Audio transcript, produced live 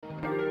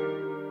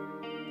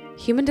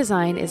Human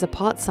design is a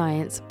part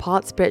science,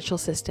 part spiritual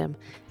system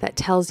that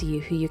tells you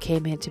who you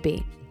came here to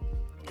be.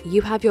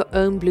 You have your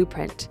own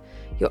blueprint,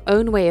 your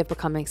own way of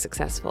becoming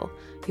successful,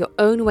 your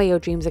own way your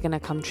dreams are going to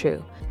come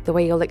true, the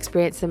way you'll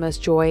experience the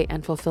most joy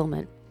and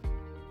fulfillment.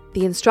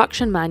 The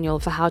instruction manual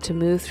for how to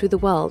move through the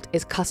world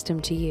is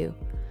custom to you.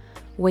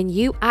 When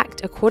you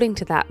act according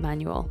to that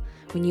manual,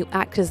 when you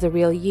act as the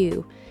real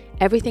you,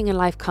 everything in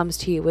life comes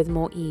to you with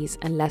more ease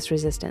and less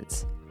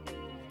resistance.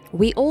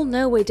 We all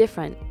know we're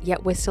different,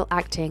 yet we're still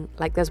acting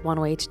like there's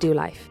one way to do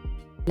life.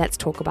 Let's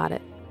talk about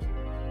it.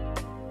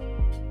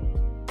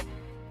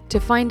 To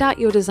find out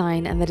your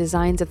design and the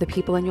designs of the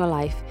people in your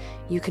life,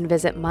 you can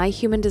visit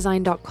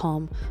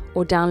myhumandesign.com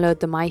or download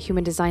the My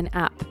Human Design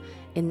app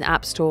in the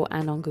App Store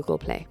and on Google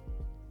Play.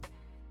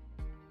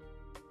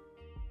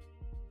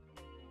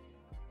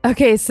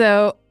 Okay,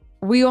 so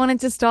we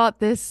wanted to start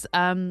this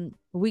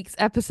week's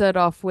episode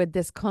off with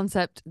this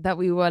concept that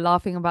we were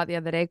laughing about the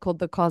other day called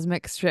the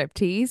Cosmic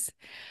Striptease,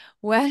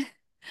 where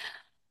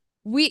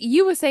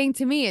you were saying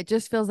to me, it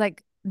just feels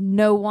like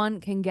no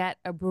one can get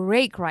a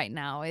break right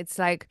now. It's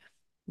like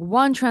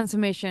one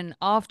transformation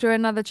after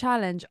another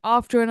challenge,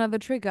 after another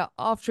trigger,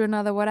 after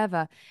another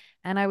whatever.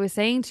 And I was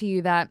saying to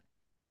you that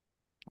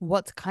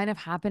what's kind of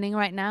happening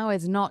right now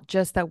is not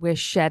just that we're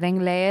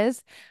shedding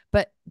layers,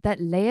 but that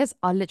layers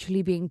are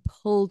literally being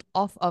pulled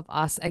off of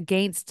us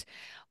against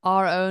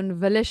our own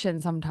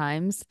volition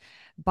sometimes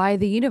by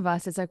the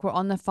universe. It's like we're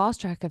on the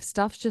fast track of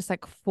stuff's just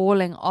like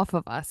falling off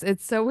of us.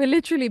 It's so we're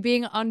literally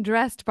being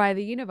undressed by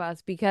the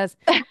universe because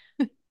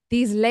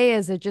these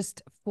layers are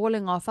just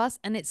falling off us.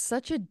 And it's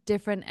such a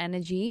different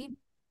energy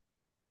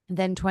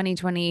than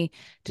 2020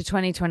 to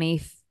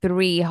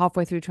 2023,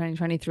 halfway through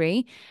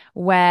 2023,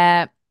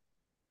 where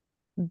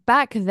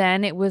back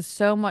then it was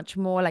so much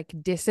more like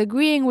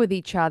disagreeing with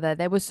each other.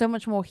 There was so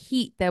much more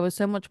heat. There was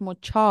so much more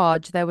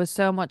charge. There was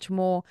so much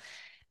more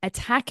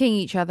attacking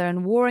each other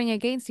and warring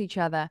against each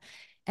other.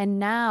 And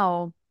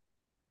now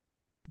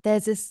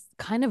there's this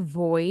kind of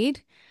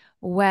void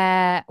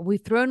where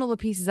we've thrown all the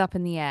pieces up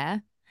in the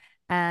air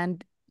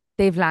and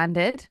they've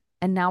landed.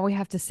 And now we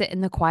have to sit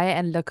in the quiet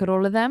and look at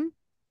all of them.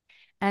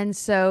 And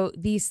so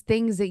these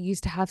things that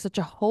used to have such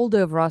a hold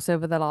over us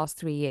over the last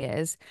 3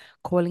 years,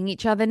 calling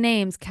each other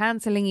names,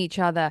 canceling each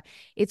other,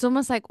 it's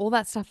almost like all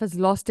that stuff has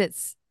lost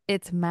its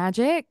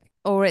magic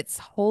or its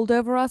hold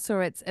over us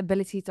or its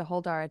ability to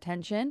hold our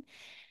attention.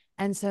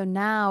 And so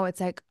now it's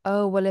like,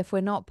 oh, well, if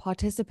we're not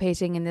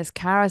participating in this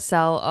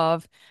carousel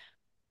of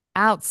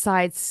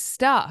outside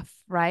stuff,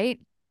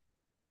 right?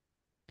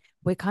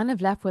 We're kind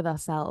of left with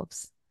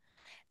ourselves.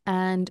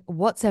 And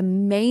what's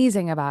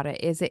amazing about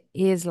it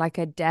is like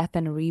a death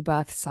and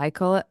rebirth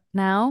cycle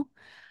now.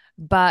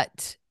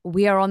 But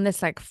we are on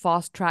this like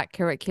fast track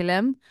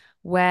curriculum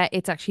where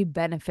it's actually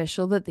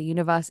beneficial that the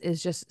universe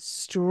is just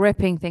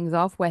stripping things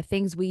off, where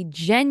things we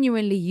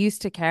genuinely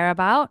used to care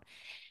about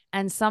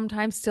and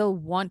sometimes still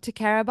want to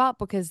care about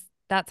because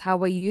that's how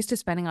we're used to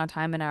spending our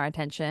time and our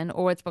attention,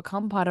 or it's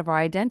become part of our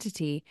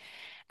identity.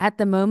 At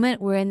the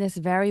moment, we're in this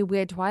very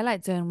weird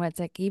twilight zone where it's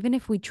like, even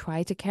if we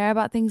try to care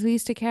about things we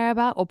used to care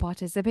about or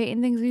participate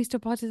in things we used to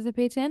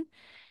participate in,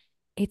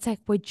 it's like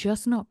we're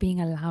just not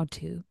being allowed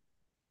to.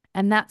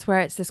 And that's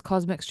where it's this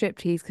cosmic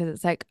striptease, because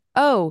it's like,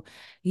 oh,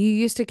 you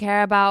used to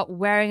care about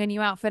wearing a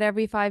new outfit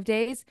every 5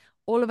 days.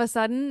 All of a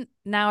sudden,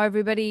 now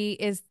everybody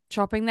is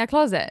shopping their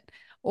closet.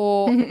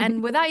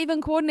 And without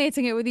even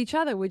coordinating it with each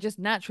other, we're just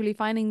naturally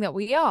finding that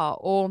we are.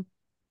 Or,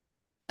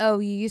 oh,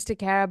 you used to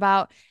care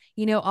about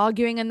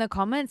arguing in the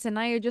comments. And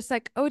now you're just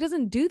like, oh, it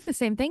doesn't do the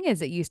same thing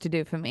as it used to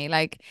do for me.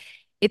 Like,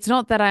 it's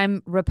not that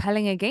I'm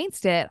repelling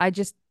against it. I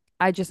just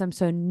am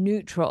so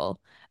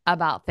neutral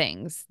about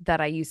things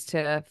that I used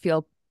to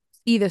feel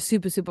either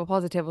super, super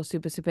positive or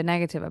super, super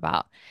negative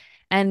about.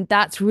 And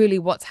that's really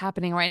what's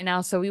happening right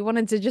now. So we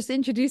wanted to just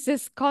introduce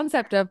this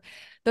concept of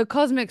the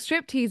cosmic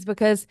striptease,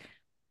 because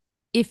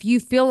if you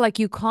feel like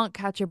you can't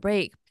catch a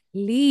break,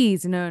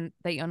 please know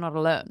that you're not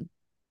alone.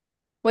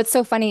 What's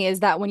so funny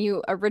is that when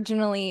you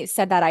originally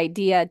said that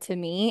idea to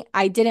me,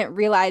 I didn't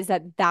realize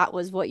that that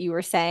was what you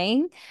were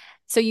saying.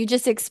 So you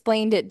just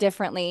explained it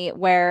differently,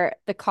 where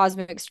the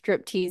cosmic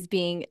striptease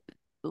being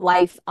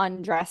life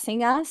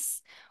undressing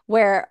us,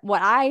 where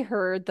what I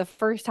heard the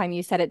first time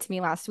you said it to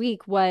me last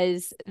week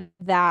was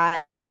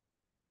that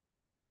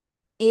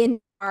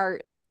in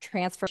our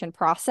transformation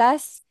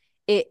process,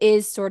 it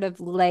is sort of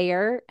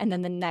layer and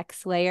then the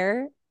next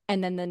layer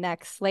and then the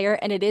next layer.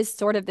 And it is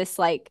sort of this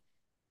like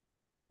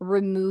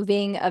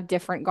removing of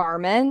different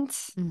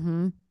garments.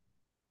 Mm-hmm.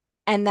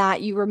 And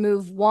that you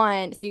remove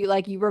one,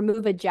 you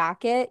remove a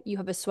jacket, you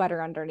have a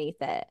sweater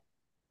underneath it.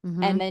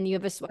 Mm-hmm. And then you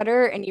have a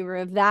sweater and you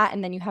remove that,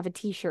 and then you have a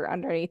t-shirt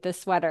underneath the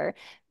sweater.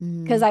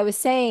 Because Mm-hmm. I was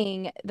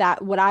saying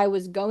that what I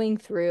was going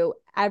through,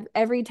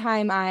 every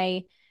time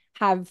I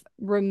have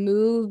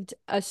removed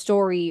a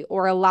story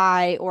or a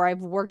lie or I've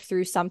worked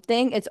through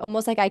something, it's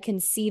almost like I can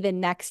see the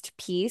next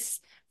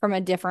piece from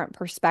a different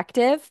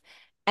perspective.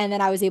 And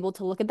then I was able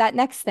to look at that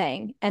next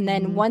thing. And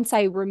then Mm-hmm. once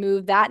I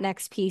remove that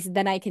next piece,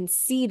 then I can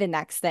see the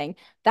next thing.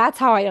 That's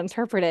how I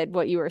interpreted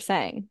what you were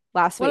saying.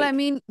 last Well, I week.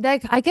 mean,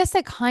 I guess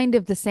they're kind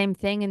of the same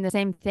thing, and the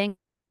same thing.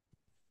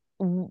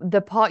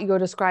 The part you're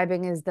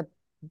describing is the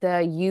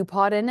you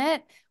part in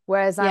it,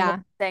 whereas I'm Yeah.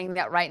 saying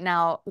that right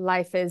now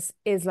life is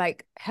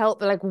like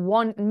help, like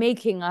one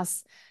making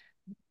us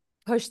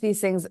push these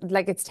things,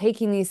 like it's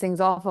taking these things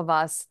off of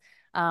us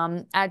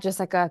at just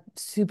like a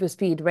super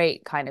speed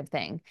rate kind of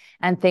thing.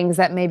 And things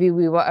that maybe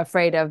we were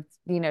afraid of,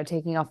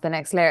 taking off the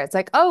next layer. It's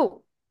like,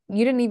 oh,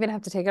 you didn't even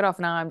have to take it off.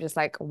 Now I'm just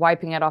like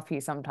wiping it off you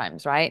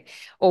sometimes, right?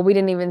 Or we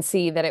didn't even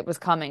see that it was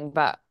coming,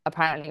 but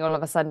apparently all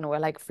of a sudden we're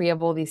like free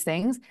of all these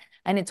things.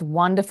 And it's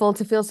wonderful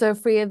to feel so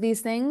free of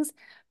these things.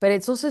 But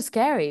it's also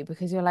scary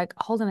because you're like,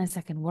 hold on a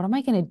second, what am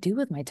I going to do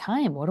with my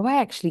time? What do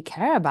I actually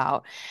care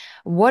about?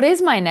 What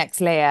is my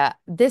next layer?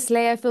 This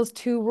layer feels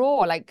too raw.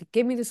 Like,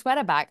 give me the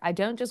sweater back. I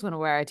don't just want to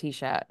wear a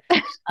t-shirt.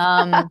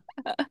 Um,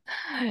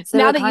 so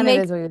Now it that you kind of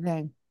make is what you're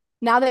saying.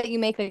 now that you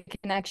make the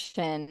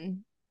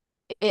connection,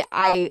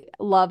 I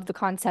love the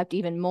concept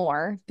even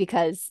more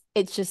because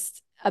it's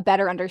just a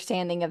better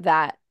understanding of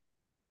that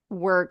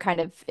we're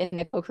kind of in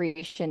a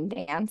co-creation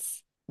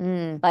dance.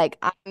 Mm, Like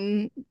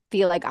I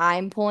feel like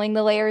I'm pulling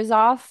the layers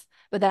off,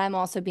 but then I'm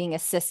also being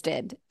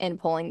assisted in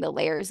pulling the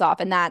layers off,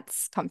 and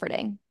that's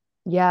comforting.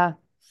 yeah.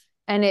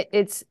 And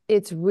it's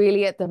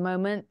really at the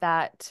moment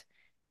that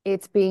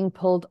it's being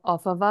pulled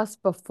off of us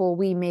before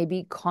we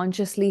maybe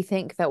consciously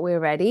think that we're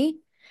ready.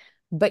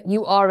 But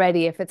you are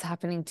ready if it's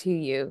happening to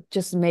you,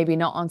 just maybe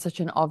not on such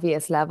an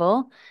obvious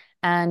level.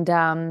 And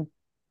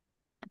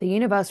the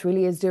universe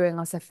really is doing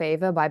us a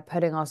favor by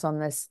putting us on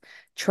this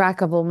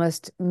track of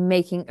almost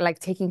making, like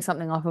taking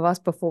something off of us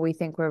before we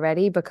think we're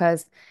ready,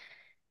 because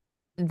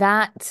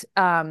that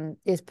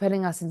is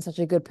putting us in such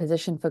a good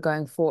position for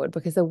going forward,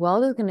 because the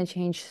world is going to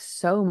change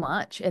so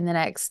much in the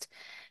next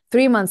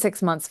 3 months,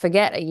 6 months,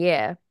 forget a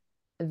year,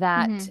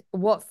 that Hmm.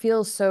 what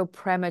feels so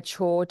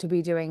premature to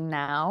be doing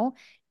now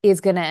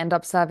is going to end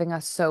up serving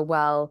us so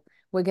well.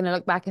 We're going to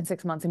look back in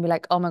 6 months and be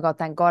like, oh my God,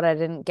 thank God I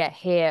didn't get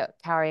here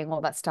carrying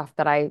all that stuff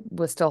that I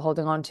was still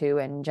holding on to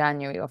in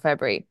January or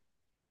February.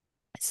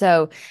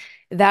 So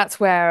that's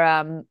where,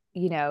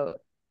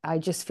 I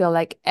just feel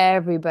like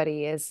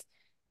everybody is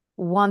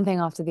one thing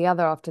after the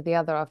other, after the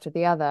other, after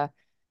the other.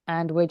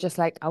 And we're just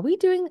like,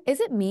 is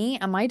it me?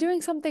 Am I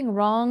doing something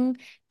wrong?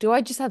 Do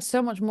I just have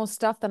so much more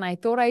stuff than I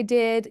thought I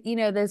did?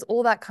 There's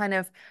all that kind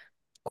of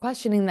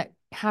questioning that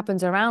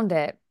happens around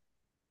it.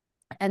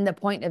 And the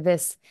point of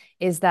this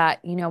is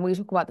that, we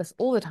talk about this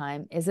all the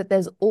time, is that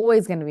there's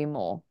always going to be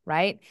more,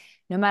 right?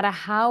 No matter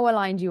how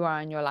aligned you are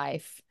in your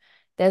life,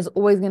 there's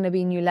always going to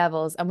be new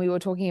levels. And we were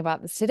talking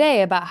about this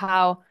today about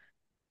how,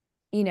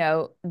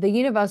 the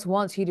universe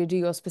wants you to do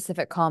your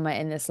specific karma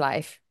in this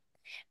life.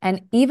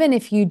 And even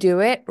if you do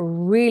it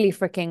really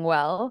freaking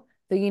well,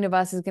 the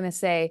universe is going to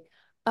say,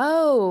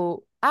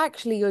 oh,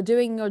 actually, you're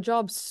doing your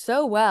job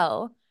so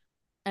well.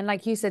 And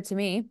like you said to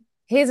me,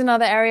 here's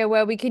another area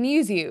where we can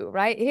use you,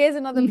 right? Here's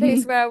another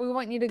place where we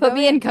want you to Put go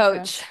me in, in. So,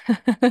 coach.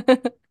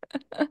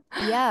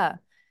 yeah.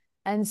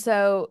 And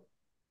so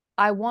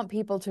I want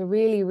people to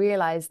really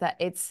realize that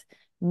it's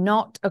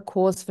not a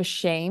cause for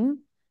shame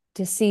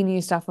to see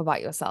new stuff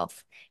about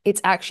yourself. It's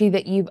actually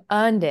that you've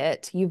earned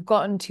it. You've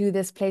gotten to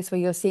this place where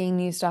you're seeing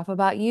new stuff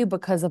about you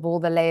because of all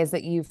the layers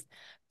that you've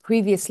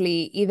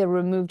previously either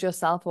removed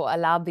yourself or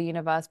allowed the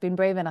universe, been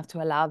brave enough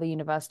to allow the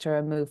universe to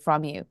remove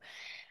from you.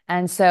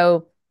 And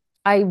so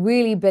I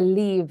really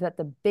believe that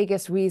the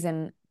biggest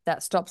reason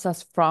that stops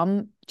us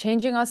from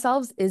changing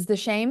ourselves is the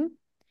shame,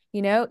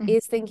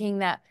 is thinking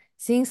that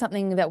seeing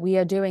something that we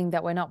are doing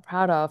that we're not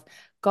proud of,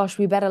 gosh,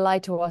 we better lie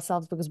to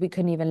ourselves because we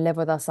couldn't even live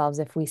with ourselves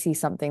if we see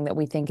something that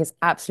we think is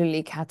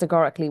absolutely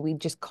categorically, we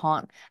just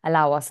can't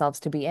allow ourselves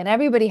to be. And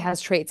everybody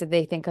has traits that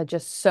they think are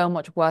just so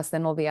much worse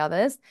than all the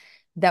others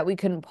that we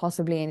couldn't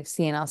possibly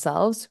see in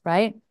ourselves,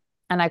 right?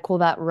 And I call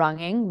that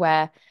wronging,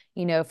 where,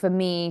 for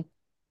me,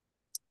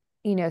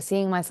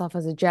 seeing myself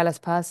as a jealous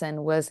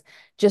person was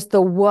just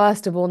the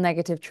worst of all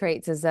negative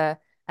traits as a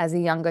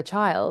younger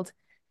child.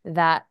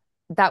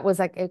 That was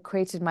like it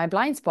created my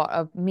blind spot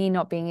of me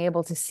not being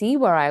able to see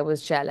where I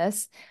was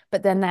jealous,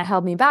 but then that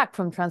held me back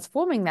from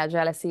transforming that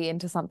jealousy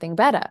into something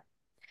better.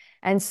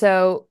 And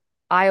so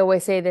I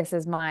always say this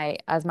as my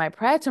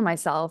prayer to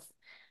myself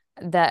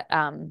that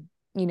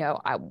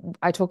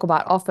I talk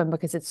about often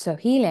because it's so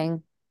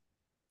healing,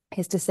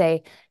 is to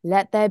say,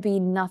 let there be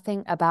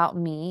nothing about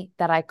me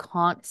that I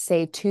can't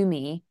say to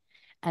me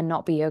and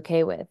not be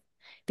okay with.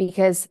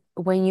 Because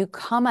when you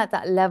come at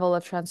that level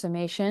of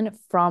transformation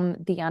from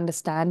the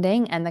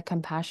understanding and the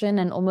compassion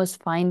and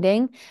almost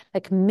finding,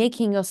 like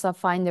making yourself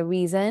find the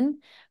reason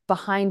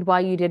behind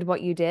why you did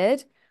what you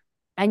did,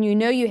 and you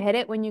hit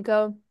it when you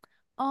go,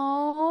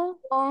 oh,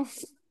 Oh,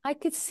 I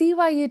could see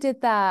why you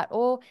did that,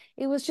 or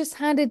it was just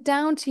handed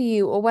down to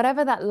you, or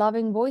whatever that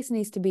loving voice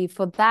needs to be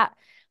for that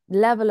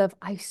level of,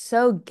 I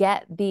so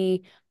get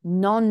the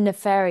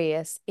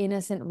non-nefarious,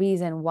 innocent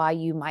reason why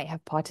you might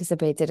have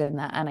participated in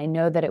that. And I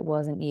know that it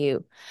wasn't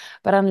you.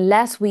 But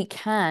unless we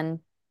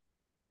can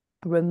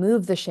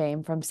remove the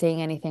shame from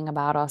seeing anything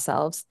about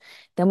ourselves,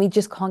 then we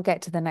just can't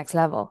get to the next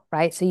level,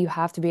 right? So you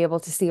have to be able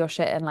to see your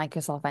shit and like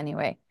yourself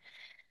anyway.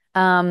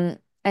 And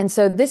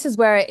so this is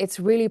where it's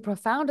really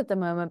profound at the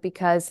moment,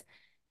 because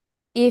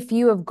if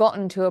you have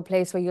gotten to a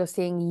place where you're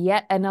seeing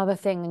yet another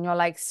thing and you're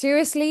like,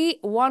 seriously,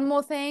 one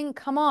more thing?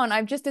 Come on,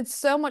 I've just did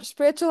so much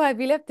spiritual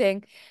heavy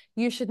lifting.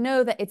 You should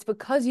know that it's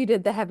because you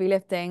did the heavy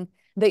lifting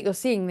that you're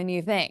seeing the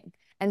new thing.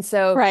 And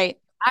so Right.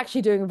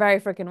 actually doing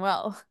very freaking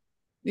well.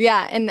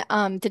 Yeah,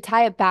 and to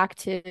tie it back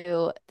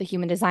to the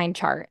human design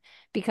chart,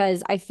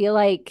 because I feel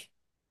like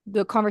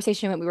the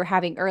conversation that we were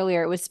having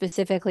earlier was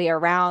specifically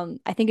around,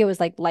 I think it was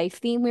like life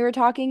theme we were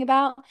talking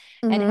about,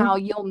 and how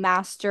you'll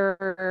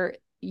master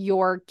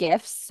your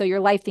gifts. So your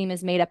life theme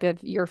is made up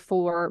of your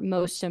four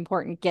most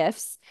important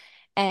gifts,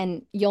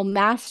 and you'll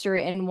master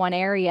it in one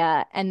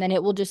area, and then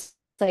it will just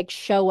like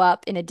show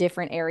up in a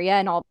different area,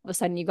 and all of a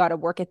sudden you got to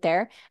work it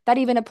there. That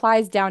even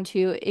applies down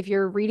to if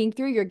you're reading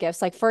through your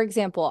gifts. Like, for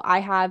example, I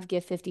have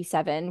gift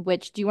 57,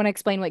 which, do you want to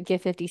explain what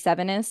gift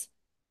 57 is?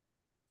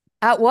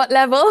 At what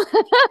level?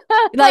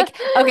 Like,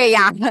 okay,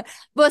 yeah.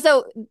 Well,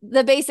 so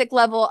the basic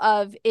level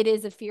of it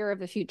is a fear of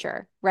the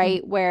future,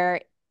 right?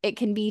 Where it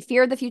can be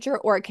fear of the future,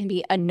 or it can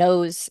be a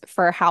nose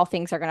for how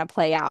things are going to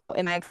play out.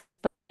 Am I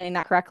explaining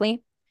that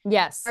correctly?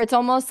 Yes. Or it's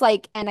almost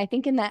like, and I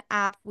think in the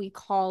app we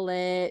call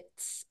it,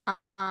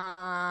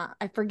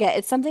 I forget.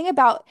 It's something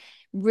about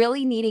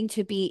really needing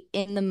to be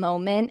in the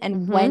moment,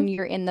 and when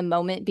you're in the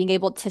moment, being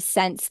able to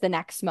sense the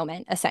next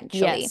moment,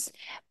 essentially. Yes.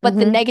 But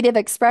the negative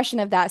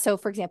expression of that, so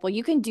for example,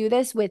 you can do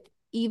this with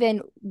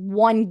even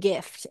one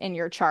gift in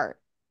your chart.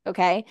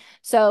 Okay.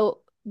 So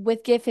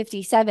with gift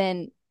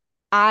 57,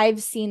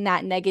 I've seen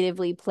that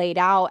negatively played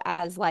out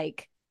as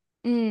like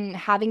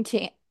having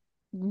to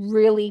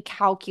really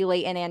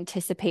calculate and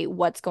anticipate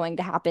what's going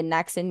to happen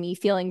next, and me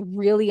feeling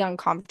really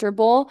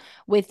uncomfortable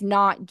with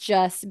not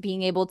just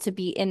being able to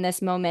be in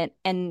this moment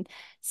and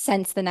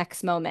sense the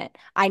next moment.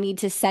 I need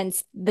to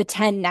sense the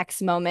 10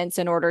 next moments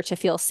in order to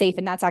feel safe.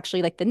 And that's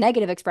actually like the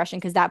negative expression,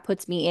 because that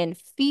puts me in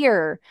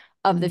fear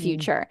of the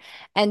future.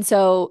 And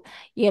so,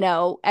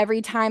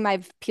 every time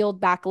I've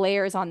peeled back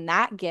layers on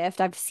that gift,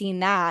 I've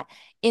seen that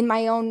in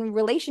my own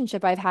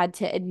relationship. I've had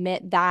to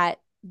admit that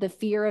the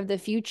fear of the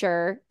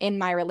future in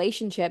my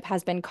relationship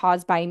has been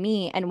caused by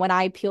me. And when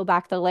I peel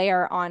back the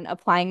layer on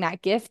applying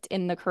that gift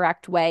in the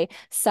correct way,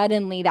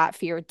 suddenly that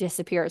fear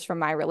disappears from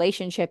my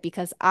relationship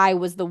because I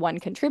was the one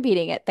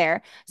contributing it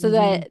there. So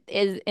that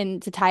is,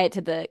 and to tie it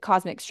to the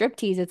cosmic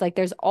striptease, it's like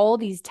there's all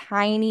these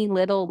tiny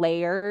little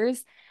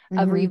layers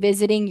of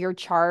revisiting your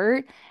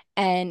chart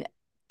and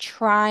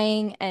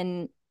trying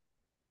and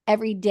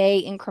every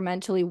day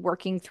incrementally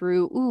working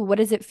through, what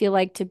does it feel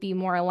like to be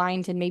more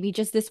aligned in maybe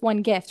just this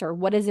one gift? Or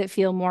what does it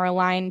feel more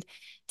aligned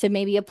to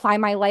maybe apply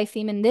my life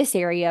theme in this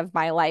area of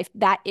my life?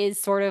 That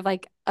is sort of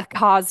like a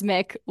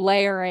cosmic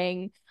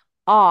layering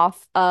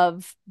off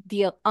of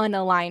the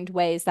unaligned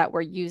ways that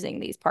we're using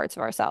these parts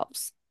of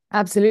ourselves.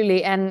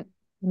 Absolutely. And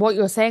what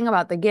you're saying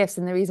about the gifts,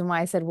 and the reason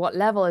why I said what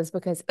level is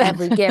because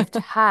every gift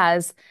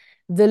has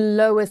the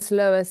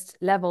lowest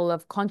level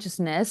of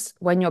consciousness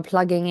when you're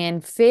plugging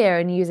in fear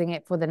and using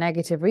it for the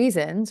negative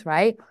reasons,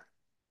 right?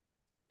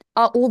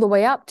 All the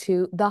way up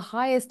to the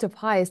highest of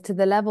highs, to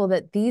the level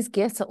that these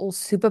gifts are all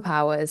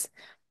superpowers.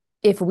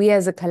 If we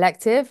as a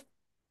collective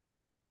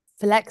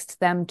flexed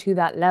them to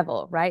that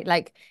level, right?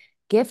 Like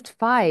gift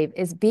 5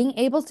 is being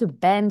able to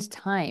bend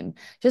time.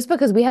 Just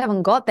because we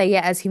haven't got there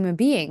yet as human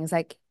beings,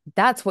 like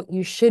that's what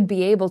you should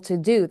be able to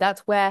do.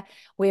 That's where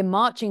we're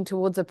marching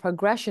towards a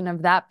progression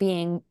of that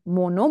being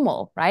more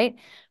normal, right?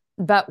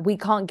 But we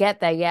can't get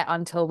there yet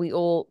until we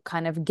all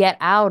kind of get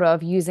out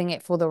of using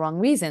it for the wrong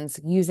reasons,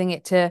 using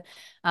it to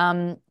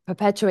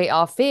perpetuate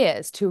our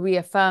fears, to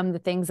reaffirm the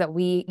things that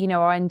we,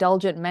 are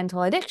indulgent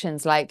mental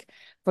addictions, like,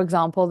 for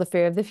example, the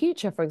fear of the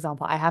future. For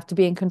example, I have to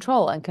be in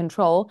control, and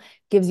control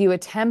gives you a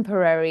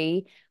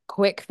temporary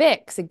quick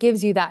fix. It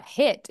gives you that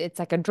hit. It's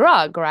like a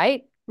drug,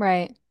 right?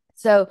 Right.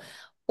 So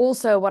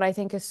also what I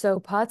think is so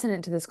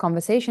pertinent to this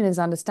conversation is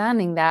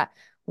understanding that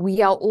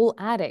we are all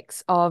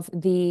addicts of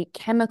the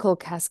chemical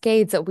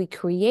cascades that we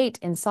create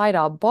inside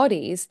our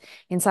bodies,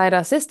 inside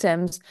our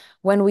systems,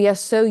 when we are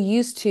so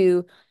used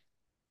to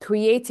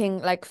creating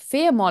like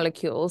fear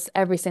molecules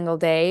every single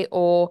day,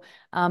 or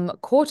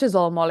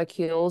cortisol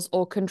molecules,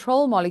 or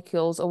control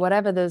molecules, or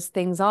whatever those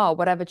things are,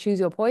 whatever, choose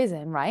your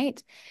poison,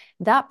 right?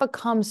 That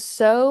becomes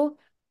so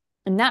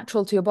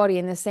natural to your body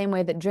in the same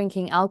way that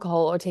drinking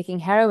alcohol or taking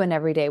heroin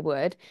every day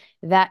would,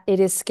 that it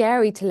is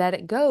scary to let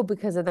it go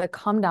because of the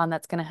come down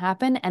that's going to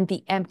happen and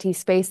the empty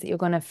space that you're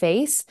going to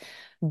face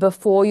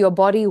before your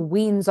body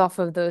weans off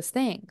of those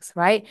things,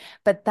 right?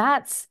 But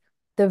that's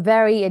the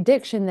very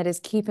addiction that is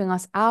keeping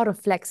us out of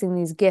flexing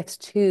these gifts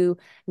to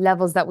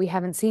levels that we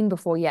haven't seen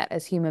before yet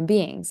as human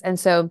beings. And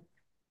so,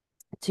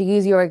 to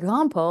use your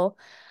example,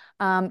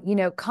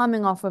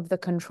 coming off of the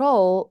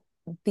control,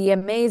 the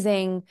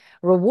amazing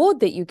reward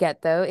that you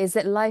get, though, is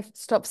that life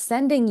stops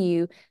sending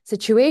you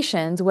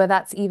situations where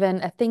that's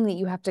even a thing that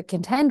you have to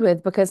contend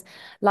with, because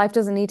life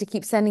doesn't need to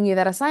keep sending you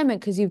that assignment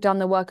because you've done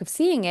the work of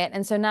seeing it.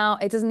 And so now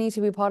it doesn't need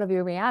to be part of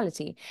your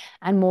reality.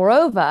 And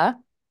moreover,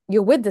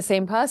 you're with the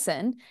same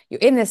person, you're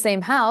in the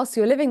same house,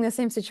 you're living the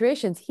same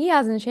situations. He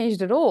hasn't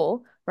changed at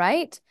all,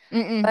 right?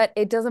 Mm-mm. But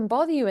it doesn't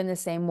bother you in the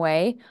same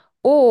way,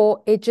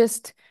 or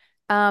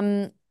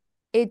um,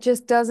 it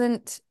just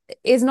doesn't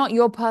is not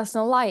your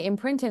personal light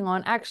imprinting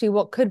on actually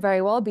what could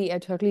very well be a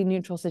totally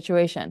neutral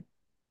situation.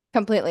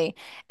 Completely.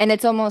 And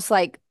it's almost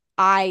like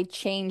I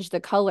changed the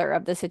color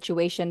of the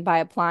situation by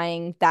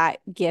applying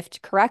that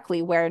gift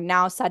correctly, where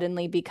now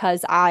suddenly,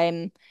 because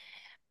I'm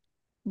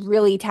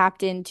really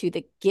tapped into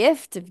the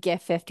gift of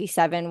gift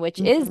 57, which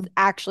is Mm-hmm.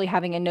 actually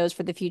having a nose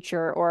for the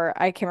future, or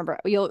I can't remember,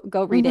 you'll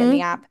go read it in the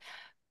Mm-hmm. app.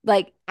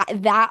 Like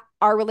that,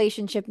 our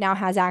relationship now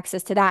has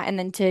access to that. And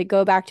then to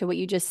go back to what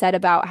you just said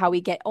about how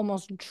we get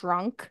almost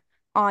drunk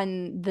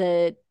on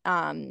the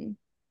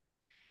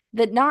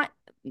not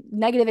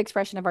negative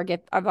expression of our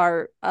gift of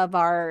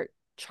our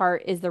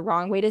chart is the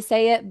wrong way to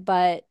say it,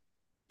 but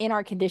in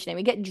our conditioning,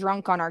 we get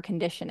drunk on our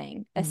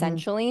conditioning, Mm-hmm.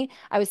 essentially.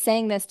 I was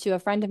saying this to a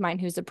friend of mine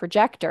who's a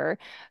projector,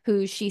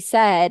 who she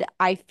said,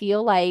 I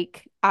feel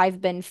like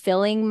I've been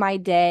filling my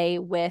day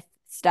with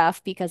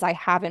stuff because I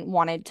haven't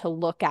wanted to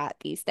look at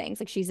these things.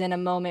 Like she's in a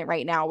moment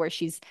right now where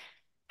she's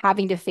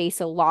having to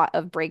face a lot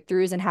of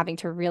breakthroughs and having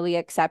to really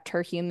accept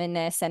her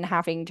humanness and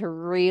having to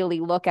really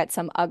look at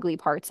some ugly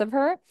parts of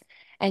her.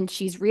 And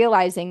she's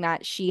realizing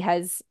that she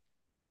has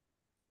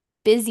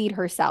busied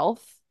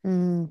herself,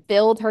 Mm.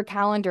 filled her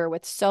calendar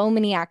with so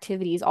many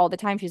activities all the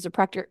time. She's a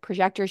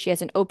projector. She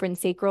has an open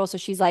sacral. So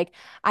she's like,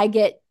 I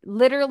get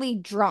literally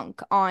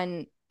drunk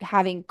on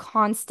having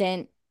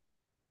constant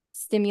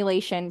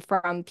stimulation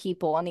from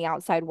people in the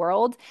outside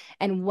world.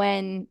 And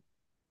when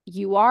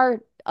you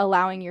are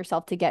allowing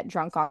yourself to get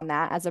drunk on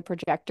that as a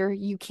projector,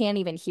 you can't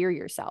even hear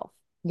yourself.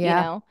 You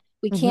Yeah. know,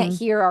 we can't Mm-hmm.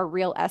 hear our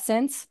real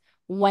essence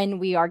when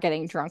we are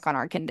getting drunk on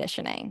our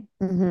conditioning.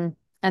 Mm-hmm.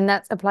 And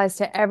that applies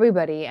to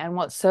everybody. And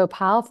what's so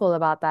powerful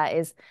about that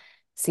is,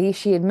 see,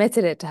 she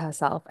admitted it to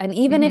herself. And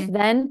even if Mm-hmm.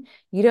 then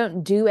you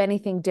don't do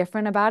anything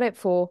different about it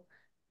for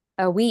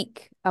a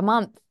week, a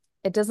month,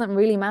 it doesn't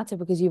really matter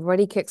because you've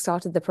already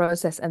kickstarted the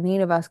process, and the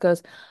universe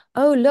goes,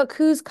 oh, look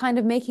who's kind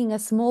of making a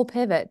small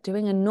pivot,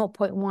 doing a zero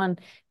point 0.1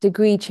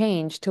 degree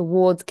change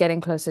towards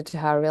getting closer to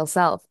her real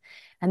self.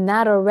 And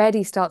that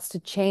already starts to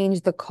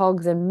change the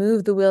cogs and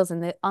move the wheels,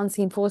 and the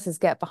unseen forces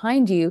get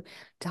behind you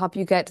to help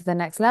you get to the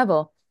next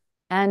level.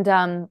 And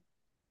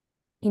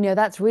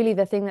that's really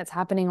the thing that's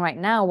happening right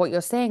now. What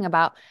you're saying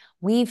about,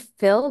 we've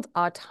filled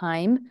our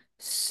time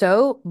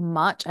so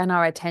much and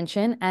our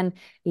attention and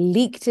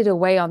leaked it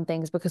away on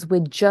things because we're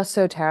just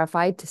so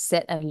terrified to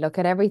sit and look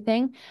at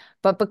everything.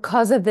 But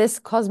because of this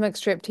cosmic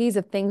striptease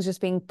of things just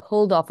being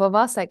pulled off of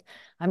us, like,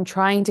 I'm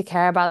trying to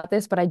care about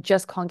this, but I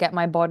just can't get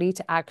my body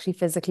to actually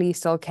physically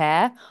still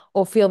care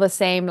or feel the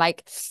same,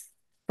 like,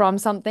 from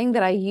something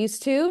that I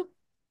used to.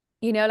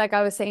 Like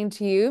I was saying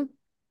to you,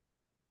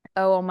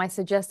 on my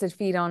suggested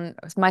feed on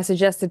my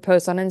suggested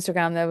post on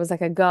Instagram, there was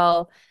like a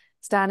girl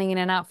standing in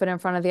an outfit in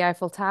front of the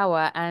Eiffel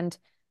Tower. And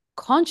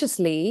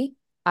consciously,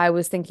 I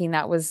was thinking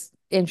that was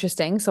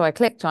interesting. So I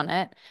clicked on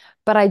it,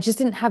 but I just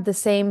didn't have the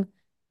same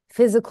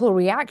physical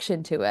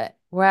reaction to it,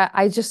 where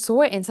I just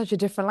saw it in such a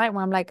different light,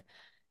 where I'm like,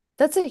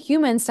 that's a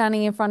human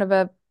standing in front of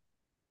a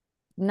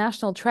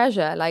national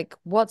treasure. Like,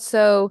 what's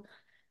so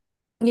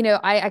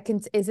I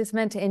can, is this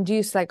meant to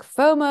induce like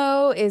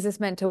FOMO? Is this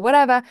meant to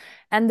whatever?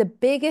 And the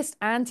biggest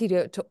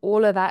antidote to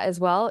all of that as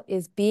well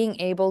is being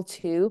able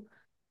to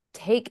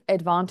take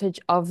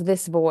advantage of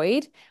this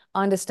void,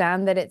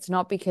 understand that it's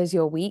not because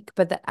you're weak,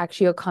 but that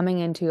actually you're coming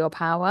into your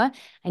power,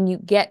 and you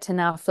get to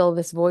now fill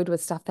this void with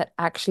stuff that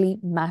actually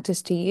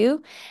matters to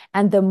you.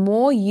 And the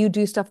more you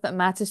do stuff that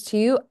matters to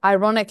you,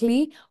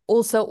 ironically,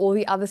 also all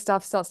the other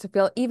stuff starts to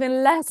feel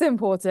even less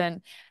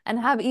important and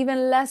have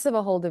even less of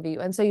a hold of you.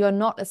 And so you're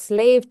not a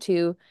slave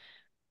to,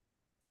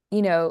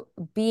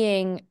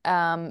 being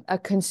a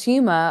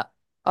consumer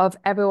of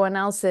everyone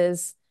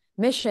else's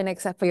mission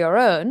except for your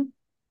own,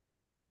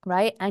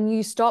 right? And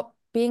you stop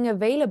being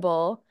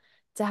available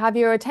to have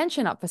your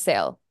attention up for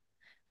sale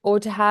or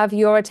to have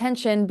your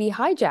attention be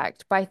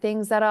hijacked by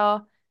things that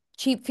are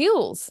cheap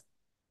fuels.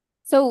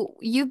 So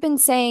you've been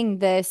saying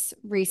this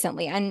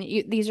recently, and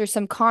these are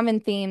some common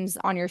themes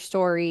on your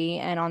story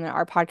and on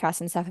our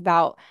podcast and stuff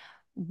about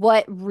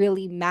what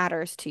really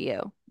matters to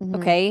you. Mhm.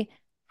 Okay.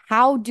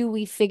 How do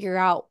we figure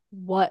out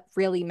what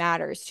really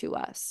matters to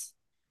us?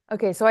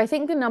 Okay, so I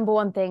think the number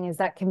one thing is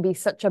that can be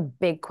such a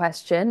big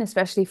question,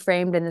 especially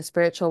framed in the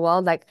spiritual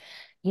world. Like,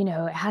 it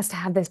has to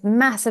have this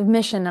massive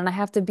mission and I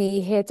have to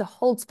be here to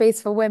hold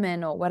space for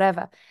women or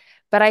whatever.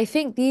 But I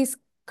think these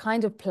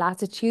kind of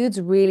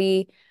platitudes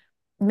really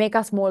make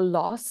us more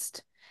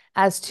lost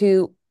as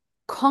to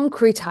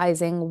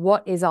concretizing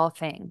what is our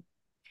thing.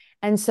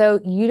 And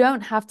so you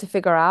don't have to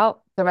figure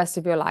out the rest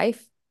of your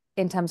life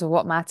in terms of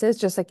what matters,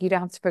 just like you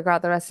don't have to figure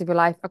out the rest of your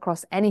life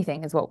across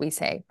anything, is what we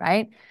say,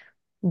 right?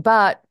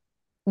 But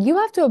you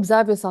have to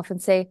observe yourself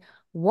and say,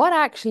 what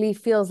actually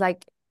feels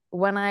like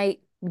when I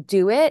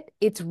do it,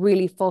 it's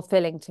really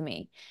fulfilling to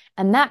me.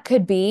 And that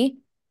could be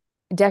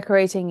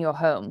decorating your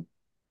home.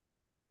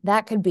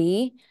 That could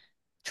be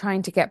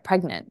trying to get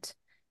pregnant.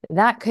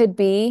 That could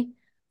be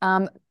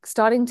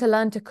starting to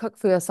learn to cook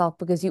for yourself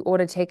because you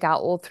order takeout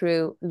all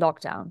through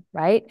lockdown,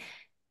 right?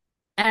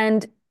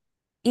 And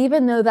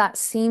even though that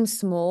seems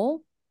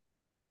small,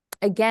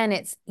 again,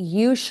 it's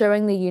you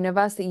showing the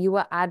universe that you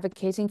are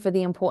advocating for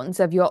the importance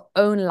of your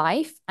own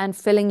life and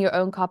filling your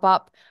own cup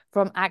up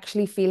from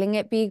actually feeling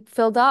it be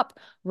filled up,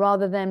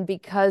 rather than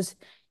because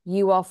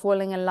you are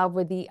falling in love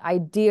with the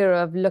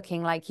idea of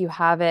looking like you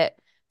have it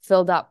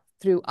filled up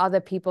through other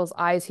people's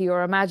eyes who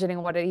you're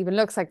imagining what it even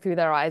looks like through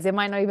their eyes. It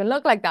might not even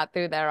look like that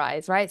through their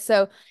eyes, right?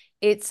 So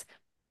it's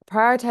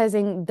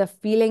prioritizing the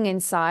feeling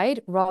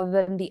inside rather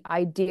than the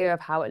idea of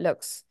how it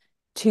looks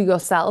to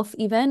yourself,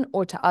 even,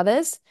 or to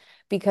others,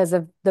 because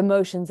of the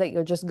motions that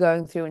you're just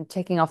going through and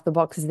ticking off the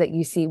boxes that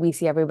we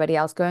see everybody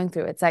else going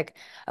through. It's like,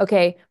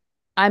 okay,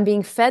 I'm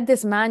being fed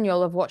this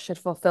manual of what should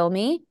fulfill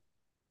me,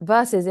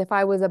 versus if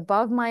I was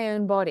above my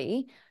own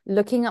body,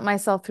 looking at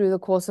myself through the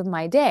course of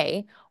my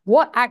day,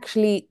 what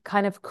actually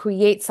kind of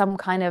creates some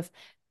kind of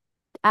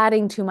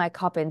adding to my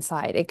cup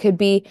inside. It could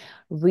be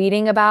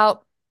reading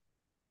about,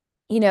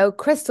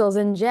 crystals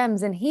and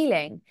gems and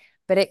healing,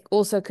 but it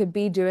also could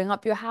be doing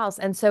up your house.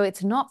 And so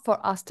it's not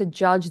for us to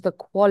judge the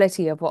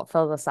quality of what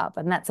fills us up.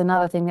 And that's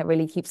another thing that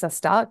really keeps us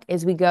stuck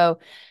is we go,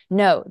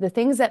 no, the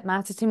things that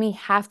matter to me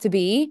have to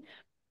be,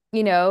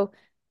 you know,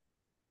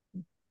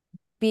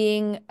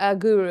 being a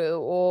guru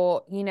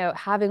or,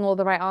 having all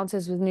the right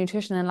answers with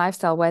nutrition and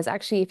lifestyle. Whereas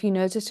actually, if you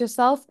notice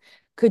yourself,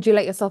 could you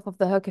let yourself off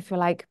the hook if you're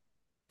like,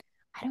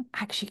 I don't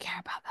actually care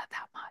about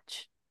that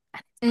much.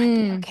 And it might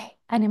be okay.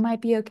 And it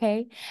might be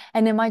okay.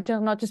 And it might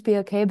not just be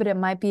okay, but it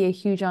might be a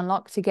huge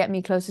unlock to get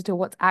me closer to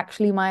what's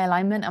actually my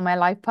alignment and my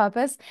life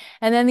purpose.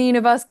 And then the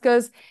universe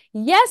goes,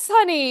 yes,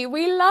 honey,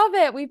 we love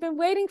it. We've been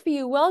waiting for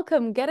you.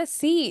 Welcome. Get a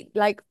seat.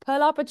 Like,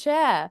 pull up a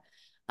chair.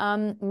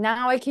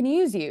 Now I can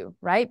use you,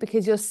 right?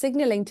 Because you're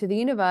signaling to the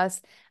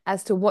universe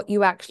as to what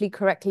you actually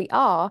correctly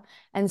are.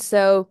 And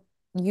so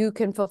you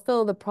can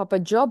fulfill the proper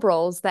job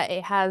roles that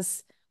it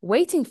has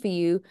waiting for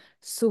you,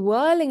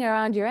 swirling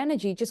around your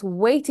energy, just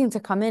waiting to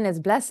come in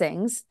as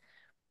blessings.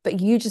 But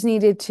you just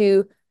needed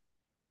to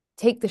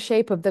take the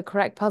shape of the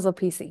correct puzzle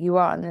piece that you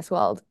are in this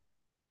world.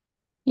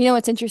 You know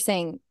what's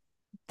interesting?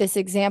 This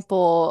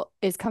example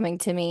is coming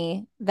to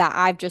me that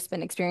I've just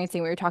been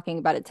experiencing. We were talking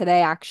about it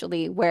today,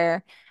 actually,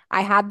 where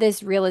I had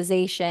this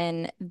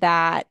realization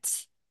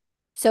that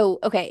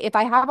okay, if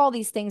I have all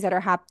these things that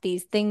are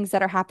these things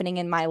that are happening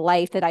in my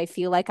life that I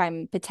feel like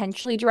I'm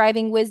potentially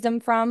deriving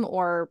wisdom from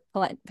or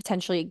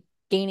potentially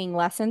gaining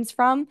lessons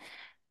from,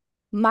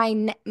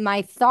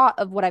 my thought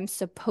of what I'm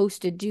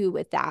supposed to do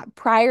with that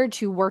prior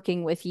to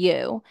working with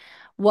you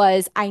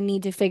was I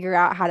need to figure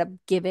out how to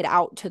give it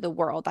out to the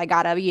world. I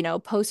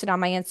gotta, post it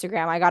on my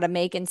Instagram. I gotta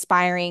make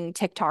inspiring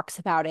TikToks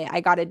about it. I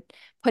gotta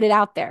put it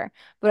out there.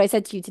 What I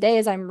said to you today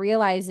is I'm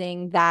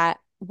realizing that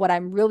what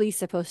I'm really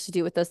supposed to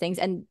do with those things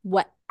and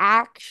what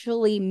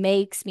actually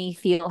makes me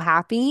feel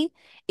happy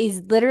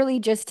is literally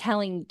just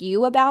telling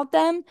you about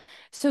them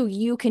so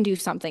you can do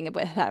something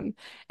with them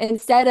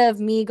instead of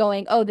me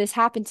going, oh, this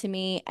happened to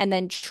me, and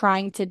then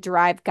trying to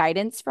derive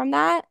guidance from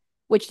that,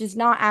 which is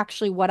not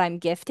actually what I'm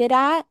gifted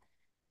at.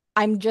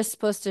 I'm just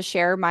supposed to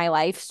share my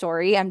life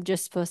story. I'm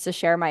just supposed to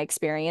share my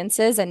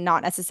experiences and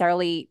not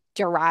necessarily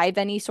derive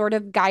any sort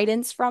of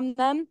guidance from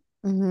them.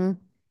 Mm-hmm.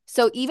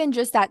 So even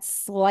just that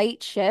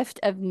slight shift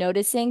of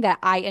noticing that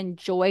I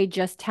enjoy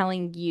just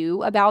telling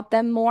you about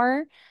them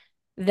more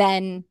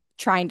than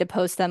trying to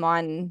post them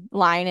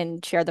online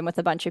and share them with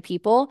a bunch of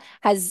people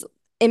has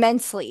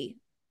immensely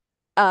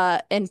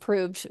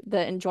improved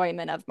the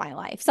enjoyment of my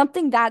life.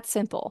 Something that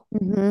simple.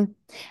 Mm-hmm.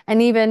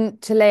 And even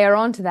to layer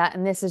onto that,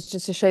 and this is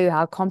just to show you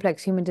how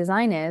complex human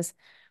design is,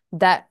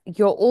 that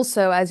you're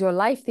also, as your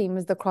life theme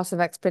is the cross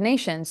of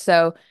explanation.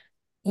 So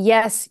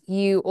yes,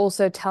 you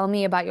also tell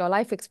me about your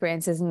life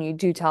experiences and you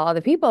do tell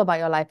other people about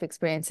your life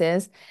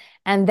experiences.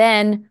 And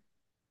then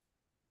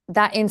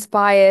that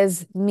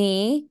inspires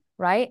me,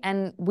 right?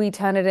 And we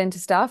turn it into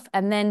stuff.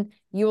 And then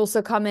you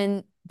also come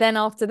in. Then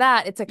after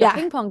that, it's like a Yeah.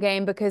 ping pong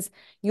game because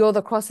you're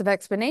the cross of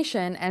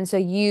explanation. And so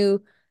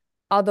you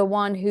are the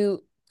one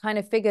who kind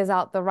of figures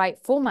out the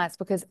right formats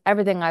because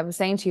everything I was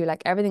saying to you,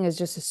 like everything is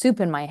just a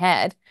soup in my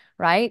head,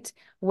 right?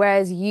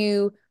 Whereas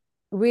you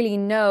really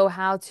know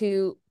how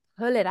to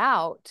pull it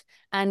out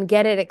and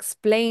get it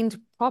explained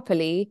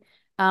properly,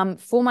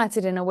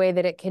 formatted in a way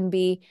that it can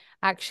be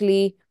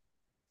actually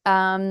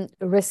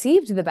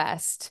received the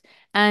best.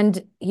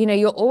 And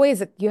you're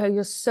always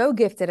you're so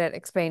gifted at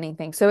explaining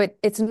things. So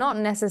it's not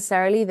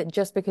necessarily that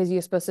just because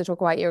you're supposed to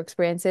talk about your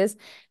experiences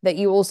that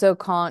you also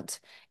can't,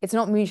 it's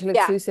not mutually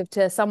Yeah. exclusive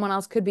to someone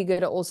else could be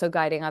good at also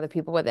guiding other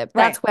people with it.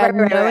 Right. That's where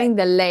Right. knowing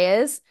the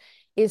layers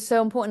is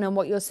so important. And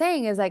what you're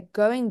saying is like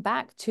going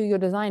back to your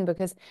design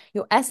because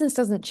your essence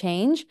doesn't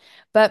change,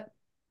 but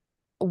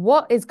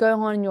what is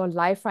going on in your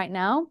life right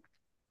now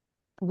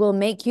will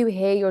make you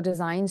hear your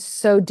design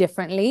so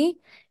differently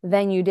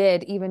than you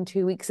did even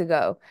 2 weeks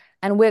ago.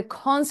 And we're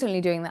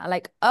constantly doing that.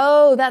 Like,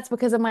 oh, that's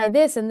because of my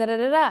this and da da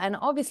da da. And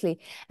obviously,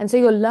 and so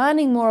you're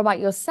learning more about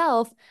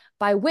yourself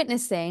by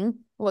witnessing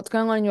what's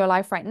going on in your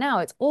life right now.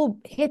 It's all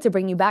here to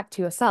bring you back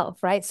to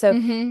yourself, right? So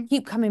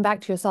keep coming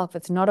back to yourself.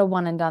 It's not a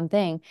one and done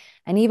thing.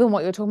 And even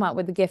what you're talking about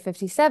with the Gift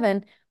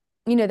 57,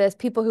 there's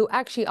people who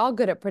actually are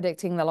good at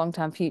predicting the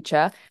long-term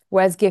future,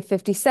 whereas Gift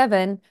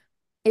 57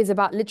 is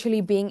about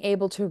literally being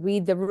able to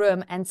read the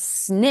room and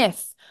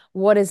sniff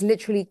what is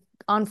literally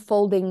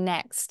unfolding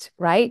next,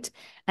 right?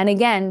 And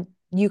again,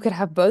 you could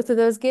have both of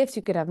those gifts.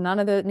 You could have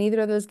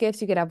neither of those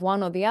gifts. You could have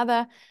one or the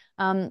other.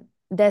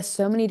 There's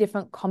so many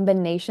different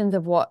combinations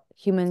of what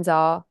humans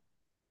are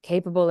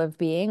capable of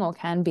being or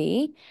can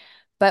be.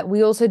 But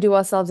we also do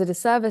ourselves a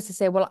disservice to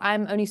say, well,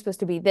 I'm only supposed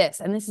to be this.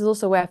 And this is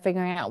also where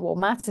figuring out what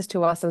matters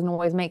to us doesn't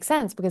always make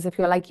sense. Because if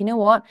you're like, you know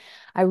what,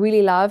 I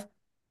really love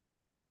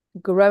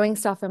growing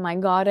stuff in my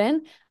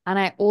garden, and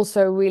I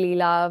also really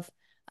love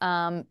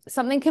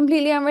something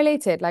completely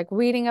unrelated, like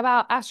reading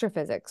about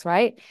astrophysics,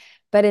 right?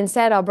 But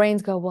instead, our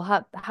brains go,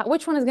 well,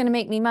 which one is going to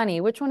make me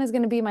money? Which one is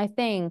going to be my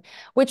thing?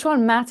 Which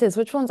one matters?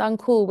 Which one's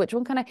uncool? Which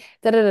one can I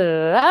da da da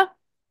da da?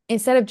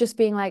 Instead of just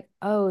being like,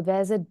 oh,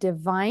 there's a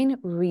divine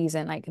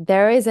reason. Like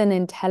there is an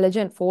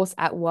intelligent force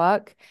at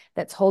work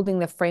that's holding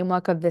the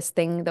framework of this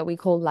thing that we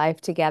call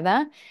life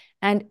together.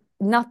 And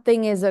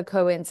nothing is a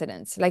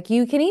coincidence. Like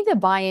you can either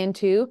buy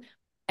into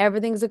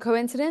everything's a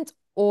coincidence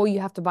or you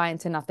have to buy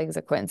into nothing's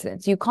a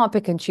coincidence. You can't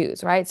pick and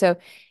choose, right? So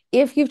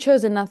if you've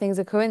chosen nothing's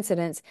a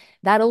coincidence,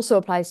 that also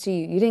applies to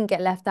you. You didn't get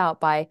left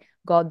out by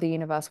God, the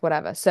universe,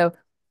 whatever. So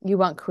you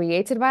weren't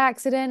created by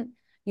accident.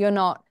 You're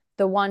not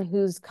the one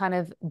who's kind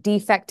of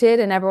defected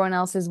and everyone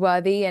else is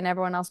worthy and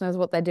everyone else knows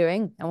what they're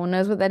doing. No one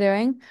knows what they're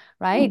doing,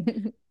 right?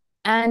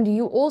 And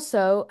you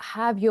also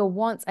have your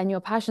wants and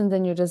your passions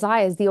and your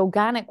desires, the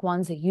organic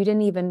ones that you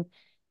didn't even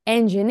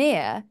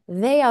engineer.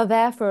 They are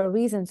there for a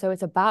reason. So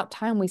it's about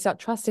time we start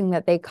trusting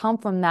that they come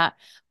from that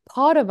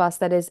part of us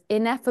that is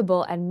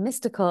ineffable and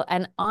mystical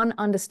and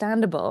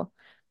ununderstandable.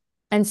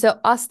 And so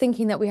us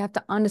thinking that we have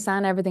to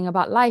understand everything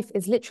about life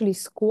is literally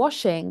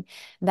squashing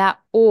that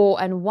awe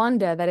and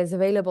wonder that is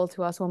available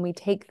to us when we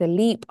take the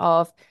leap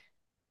of,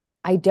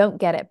 I don't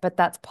get it, but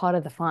that's part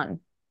of the fun.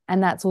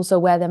 And that's also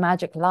where the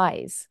magic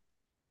lies.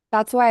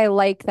 That's why I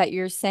like that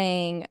you're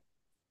saying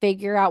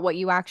figure out what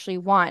you actually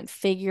want,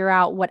 figure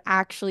out what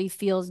actually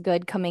feels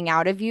good coming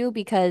out of you,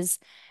 because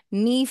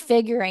me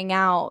figuring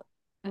out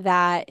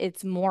that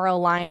it's more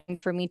aligned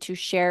for me to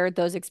share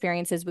those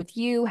experiences with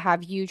you,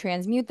 have you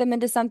transmute them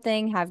into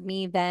something, have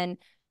me then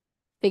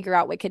figure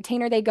out what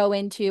container they go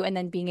into, and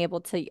then being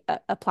able to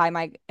apply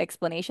my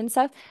explanation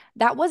stuff.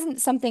 That wasn't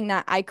something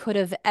that I could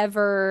have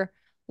ever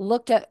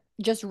looked at,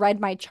 just read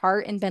my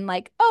chart and been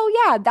like,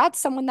 oh, yeah, that's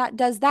someone that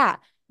does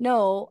that.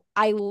 No,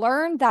 I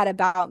learned that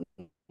about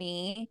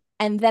me.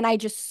 And then I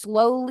just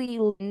slowly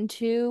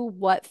into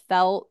what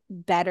felt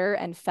better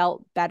and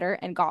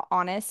got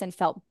honest and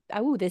felt,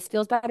 oh, this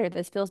feels better.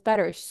 This feels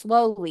better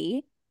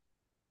slowly.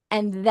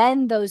 And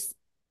then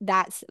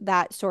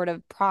that sort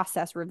of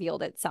process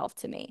revealed itself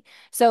to me.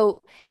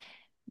 So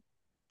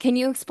can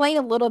you explain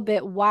a little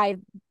bit why,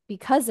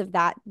 because of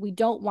that, we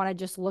don't want to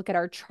just look at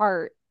our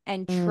chart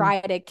and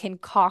try to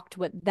concoct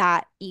what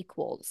that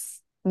equals?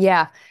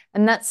 Yeah.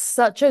 And that's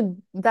such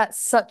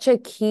a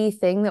key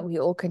thing that we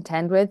all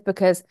contend with,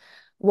 because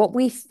what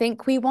we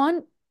think we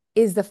want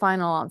is the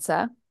final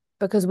answer,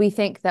 because we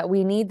think that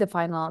we need the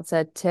final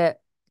answer to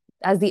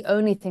as the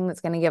only thing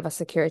that's going to give us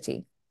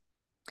security.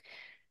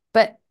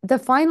 But the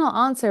final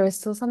answer is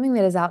still something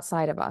that is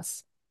outside of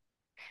us.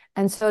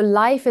 And so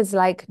life is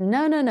like,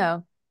 no, no,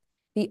 no.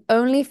 The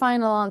only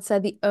final answer,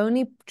 the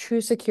only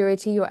true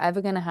security you're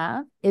ever going to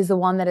have is the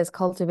one that is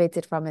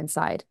cultivated from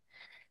inside.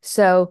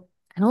 So,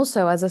 and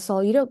also as a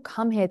soul, you don't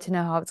come here to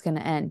know how it's going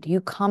to end. You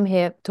come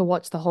here to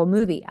watch the whole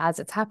movie as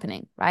it's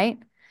happening, right?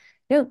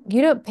 You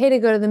don't pay to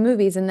go to the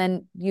movies and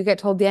then you get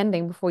told the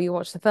ending before you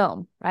watch the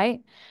film, right?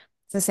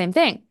 It's the same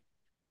thing.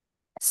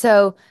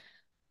 So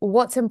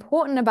what's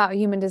important about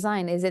human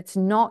design is it's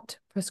not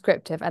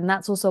prescriptive. And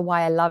that's also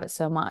why I love it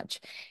so much.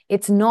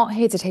 It's not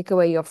here to take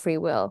away your free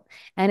will.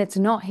 And it's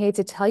not here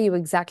to tell you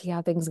exactly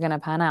how things are going to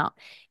pan out.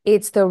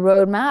 It's the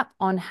roadmap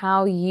on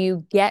how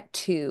you get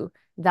to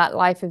that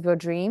life of your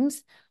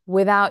dreams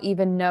without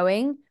even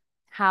knowing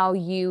how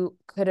you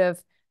could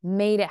have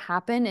made it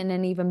happen in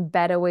an even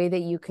better way that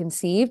you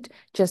conceived,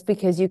 just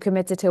because you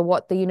committed to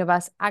what the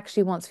universe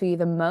actually wants for you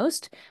the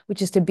most,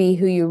 which is to be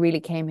who you really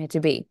came here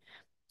to be.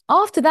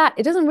 After that,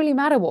 it doesn't really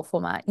matter what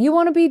format. You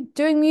want to be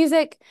doing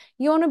music,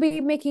 you want to be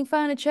making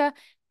furniture,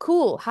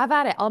 cool, have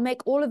at it. I'll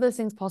make all of those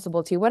things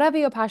possible to you, whatever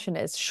your passion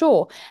is,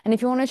 sure. And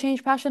if you want to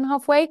change passion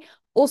halfway,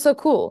 also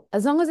cool.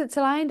 As long as it's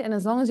aligned and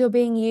as long as you're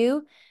being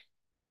you,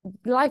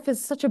 life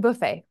is such a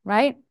buffet,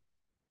 right?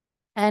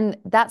 And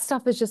that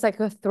stuff is just like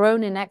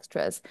thrown in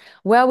extras.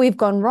 Where we've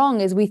gone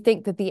wrong is we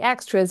think that the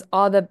extras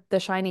are the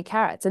shiny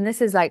carrots. And this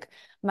is like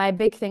my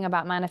big thing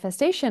about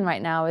manifestation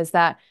right now, is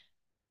that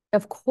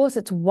of course,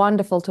 it's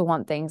wonderful to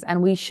want things,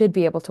 and we should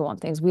be able to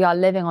want things. We are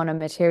living on a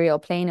material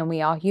plane and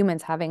we are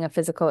humans having a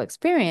physical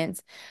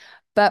experience.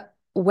 But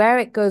where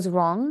it goes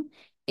wrong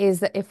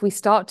is that if we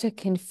start to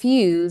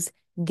confuse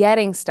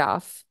getting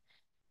stuff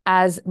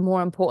as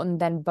more important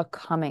than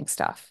becoming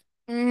stuff.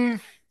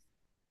 Mm,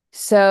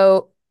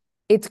 So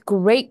it's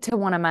great to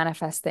want to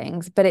manifest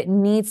things, but it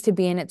needs to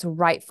be in its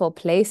rightful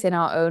place in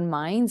our own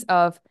minds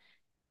of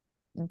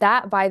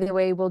that, by the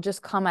way, will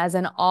just come as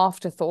an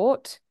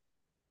afterthought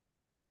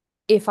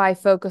if I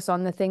focus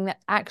on the thing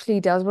that actually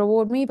does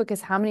reward me.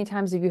 Because how many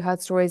times have you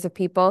heard stories of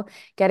people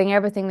getting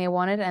everything they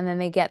wanted and then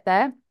they get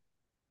there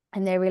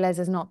and they realize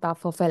it's not that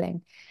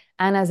fulfilling?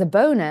 And as a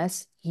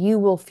bonus, you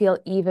will feel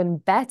even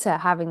better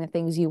having the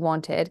things you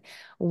wanted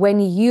when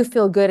you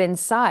feel good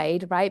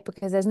inside, right?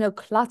 Because there's no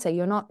clutter.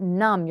 You're not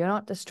numb. You're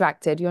not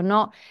distracted. You're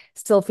not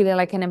still feeling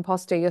like an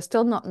imposter. You're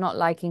still not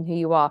liking who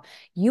you are.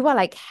 You are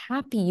like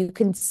happy. You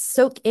can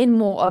soak in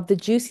more of the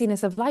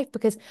juiciness of life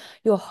because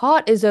your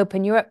heart is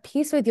open. You're at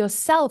peace with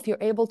yourself. You're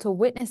able to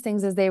witness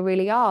things as they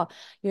really are.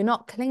 You're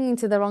not clinging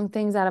to the wrong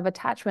things out of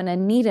attachment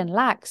and need and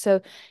lack.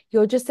 So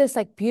you're just this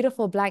like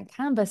beautiful blank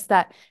canvas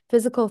that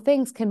physical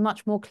things can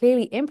much more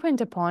clearly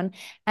imprint upon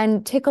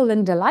and tickle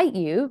and delight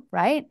you,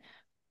 right?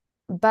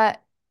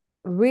 But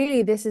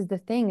really, this is the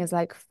thing is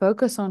like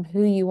focus on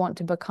who you want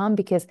to become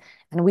because,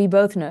 and we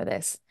both know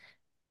this,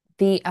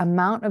 the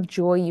amount of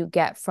joy you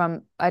get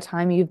from a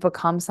time you've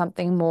become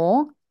something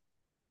more,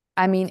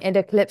 I mean, it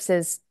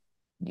eclipses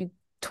you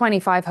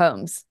 25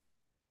 homes.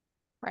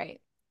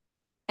 right.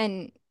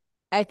 And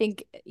I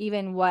think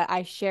even what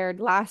I shared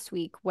last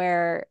week,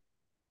 where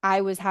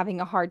I was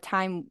having a hard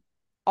time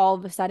all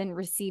of a sudden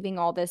receiving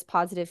all this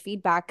positive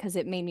feedback because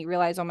it made me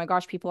realize, oh my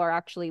gosh, people are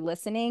actually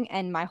listening.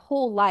 And my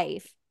whole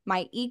life,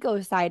 my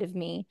ego side of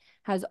me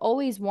has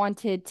always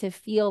wanted to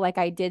feel like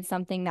I did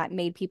something that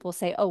made people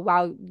say, oh,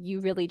 wow,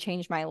 you really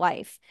changed my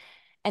life.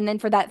 And then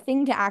for that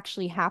thing to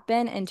actually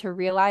happen and to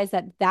realize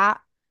that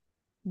that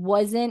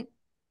wasn't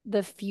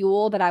the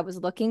fuel that I was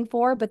looking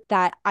for, but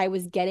that I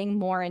was getting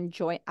more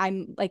enjoy.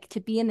 I'm like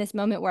to be in this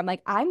moment where I'm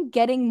like, I'm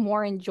getting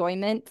more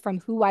enjoyment from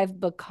who I've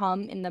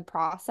become in the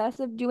process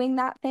of doing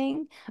that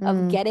thing,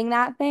 of Mm, getting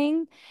that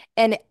thing.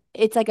 And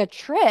it's like a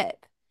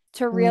trip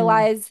to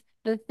mm, realize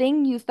the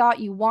thing you thought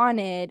you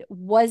wanted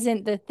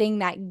wasn't the thing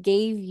that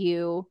gave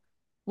you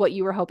what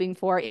you were hoping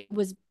for. It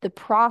was the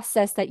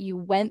process that you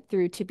went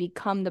through to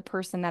become the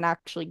person that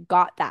actually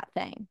got that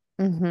thing.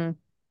 hmm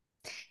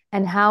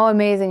And how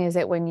amazing is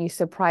it when you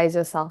surprise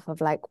yourself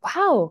of like,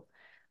 wow,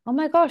 oh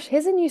my gosh,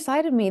 here's a new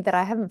side of me that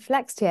I haven't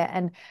flexed yet.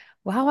 And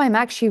wow, I'm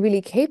actually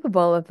really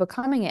capable of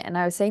becoming it. And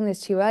I was saying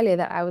this to you earlier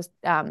that I was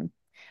on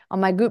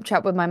my group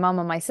chat with my mom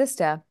and my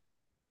sister.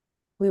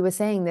 We were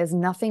saying there's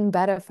nothing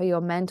better for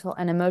your mental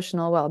and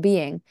emotional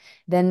well-being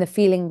than the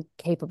feeling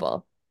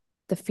capable.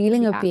 The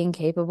feeling of Yeah. being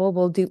capable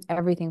will do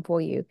everything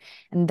for you.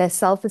 And the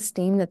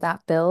self-esteem that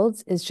that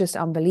builds is just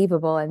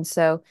unbelievable. And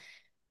so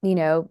you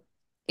know,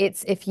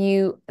 it's if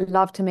you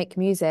love to make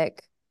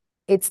music,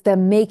 it's the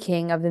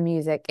making of the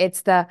music.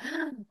 It's the,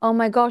 oh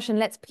my gosh, and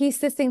let's piece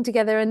this thing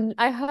together. And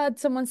I heard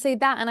someone say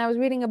that, and I was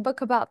reading a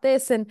book about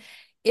this, and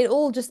it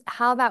all just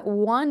how that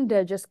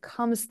wonder just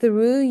comes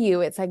through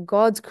you. It's like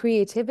God's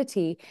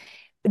creativity,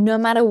 no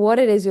matter what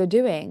it is you're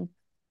doing.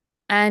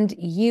 And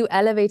you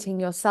elevating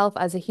yourself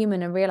as a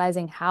human and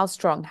realizing how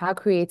strong, how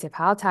creative,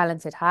 how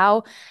talented,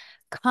 how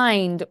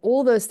kind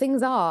all those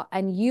things are,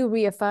 and you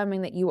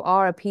reaffirming that you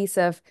are a piece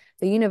of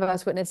the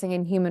universe witnessing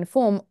in human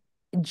form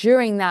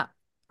during that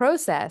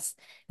process,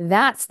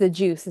 that's the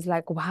juice. Is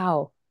like,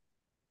 wow,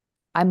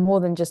 I'm more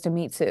than just a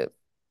meat suit.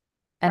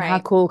 And how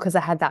Right. cool, because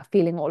I had that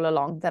feeling all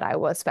along that I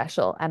was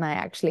special, and I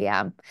actually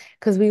am,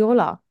 because we all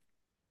are.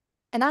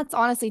 And that's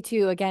honestly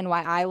too, again,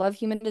 why I love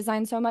human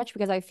design so much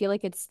because I feel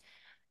like it's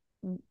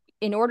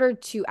in order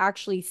to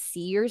actually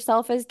see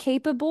yourself as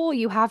capable,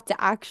 you have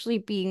to actually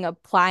be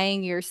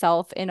applying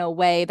yourself in a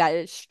way that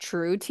is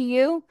true to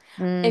you.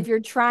 Mm, If you're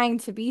trying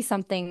to be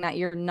something that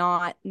you're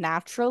not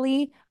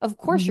naturally, of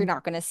course you're mhm,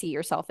 not going to see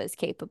yourself as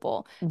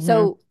capable.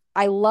 mhm, So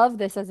I love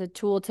this as a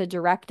tool to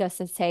direct us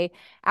and say,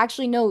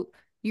 actually, no,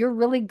 you're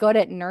really good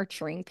at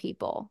nurturing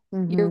people.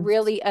 You're mhm,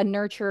 really a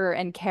nurturer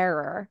and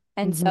carer.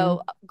 And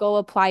so mhm, go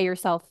apply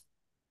yourself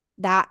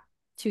that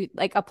to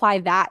like apply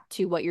that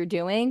to what you're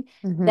doing,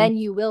 mhm. then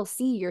you will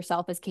see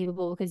yourself as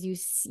capable because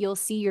you'll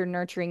see your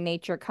nurturing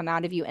nature come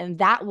out of you, and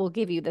that will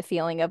give you the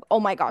feeling of, oh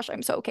my gosh,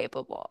 I'm so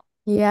capable.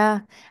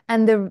 Yeah,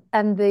 and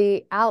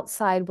the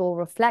outside will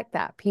reflect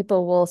that.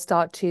 People will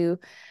start to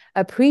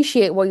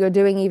appreciate what you're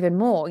doing even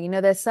more. You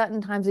know, there's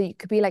certain times that you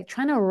could be like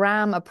trying to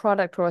ram a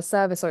product or a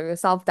service or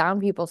yourself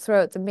down people's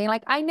throats and being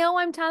like, I know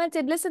I'm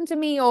talented, listen to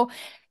me, or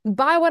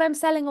buy what I'm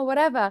selling or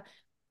whatever.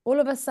 All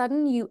of a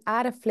sudden, you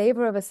add a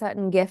flavor of a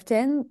certain gift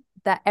in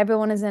that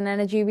everyone is an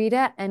energy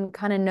reader and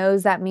kind of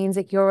knows that means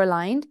that you're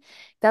aligned.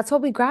 That's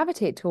what we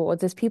gravitate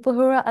towards is people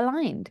who are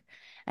aligned.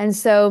 And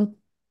so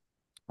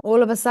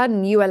all of a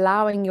sudden you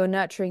allowing your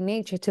nurturing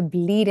nature to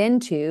bleed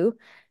into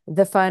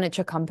the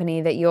furniture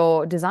company that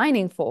you're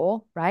designing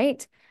for,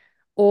 right?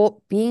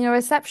 or being a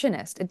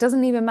receptionist. It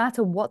doesn't even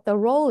matter what the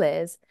role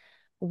is.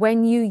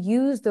 When you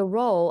use the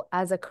role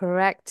as a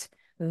correct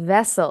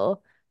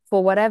vessel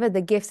for whatever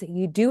the gifts that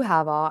you do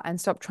have are, and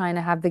stop trying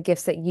to have the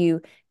gifts that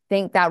you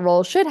think that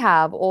role should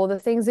have, or the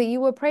things that you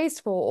were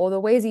praised for, or the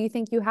ways that you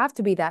think you have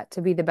to be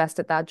the best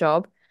at that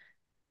job.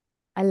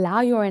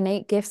 Allow your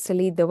innate gifts to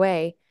lead the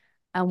way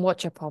and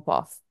watch it pop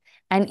off.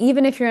 And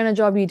even if you're in a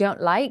job you don't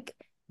like,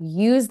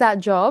 use that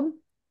job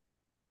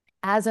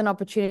as an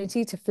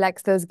opportunity to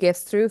flex those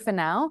gifts through for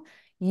now.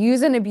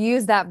 Use and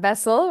abuse that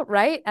vessel,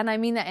 right? And I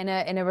mean that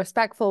in a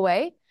respectful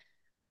way.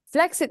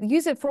 Flex it,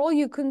 use it for all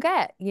you can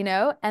get,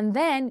 and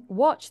then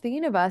watch the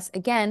universe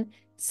again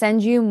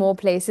send you more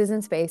places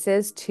and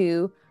spaces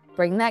to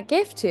bring that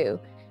gift to.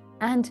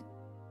 And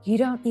you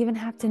don't even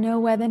have to know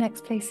where the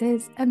next place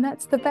is. And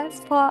that's the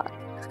best part.